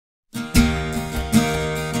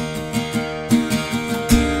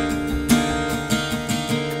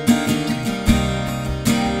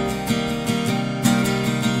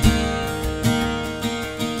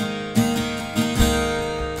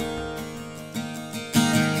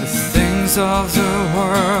Things of the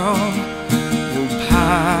world will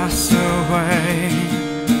pass away,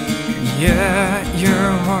 yet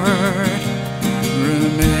your word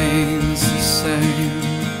remains the same.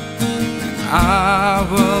 I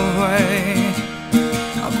will wait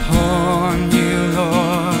upon you,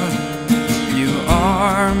 Lord. You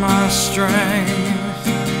are my strength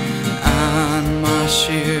and my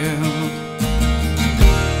shield.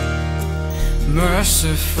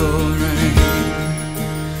 Merciful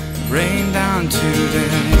rain down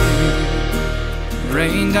today,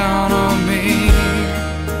 rain down on me,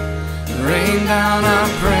 rain down, I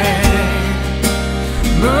pray.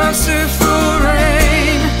 Merciful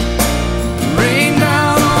rain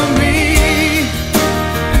down on me,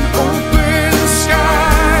 and open the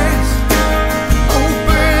skies,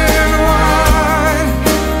 open wide.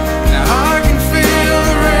 Now I can feel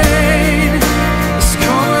the rain, it's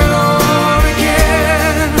coming on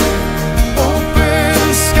again. Open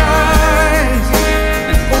the skies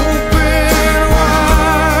and open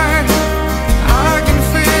wide. I can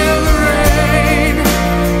feel the rain,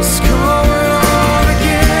 it's coming on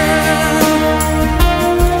again.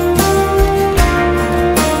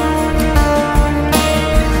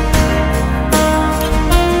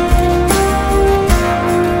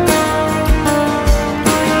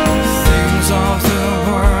 Things of the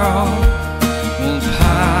world will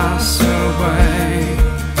pass away,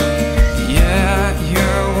 yet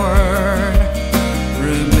your word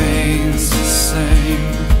remains the same.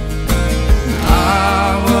 I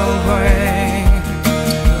will wait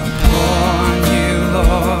upon you,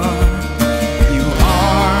 Lord. You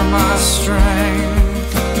are my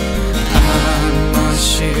strength and my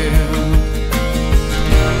shield.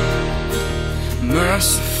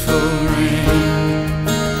 Merciful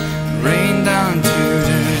rain down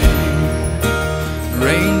today,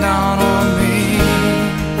 rain down on me,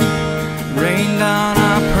 rain down, I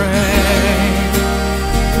pray.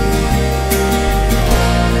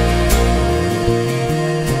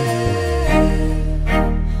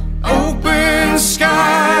 Open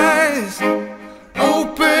skies,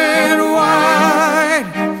 open wide,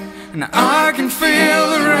 and I can feel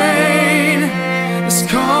the rain, it's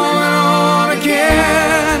coming on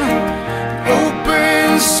again.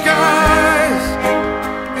 Open skies,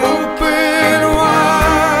 open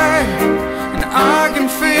wide, and I can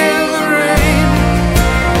feel the rain,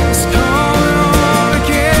 it's coming on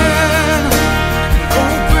again.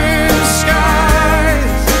 Open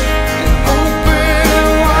skies and open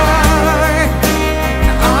wide,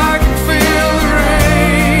 and I can feel the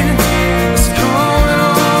rain, it's coming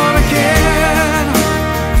on again.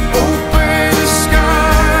 Open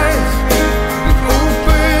skies and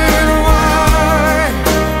open wide,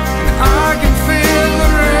 and I can feel the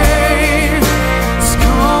rain, it's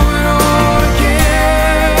coming on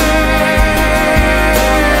again.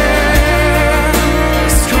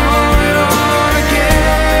 It's coming on again.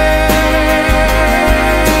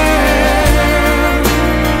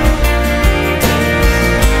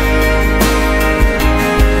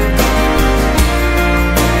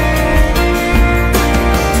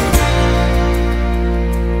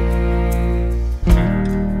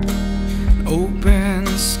 Open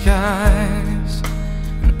skies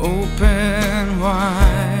and open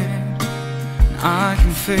wide, and I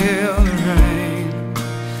can feel the rain,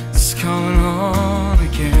 it's coming on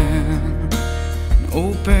again.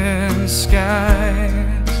 Open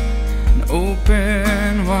skies and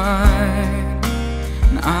open wide,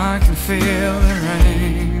 and I can feel the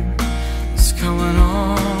rain, it's coming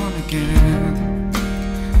on again.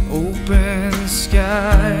 Open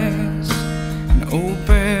skies and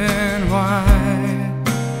open wide,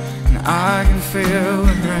 and I can feel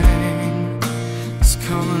the rain, it's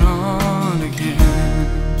coming on again.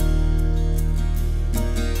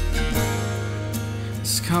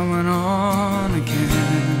 It's coming on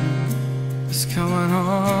again. It's coming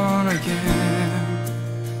on again.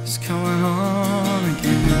 It's coming on.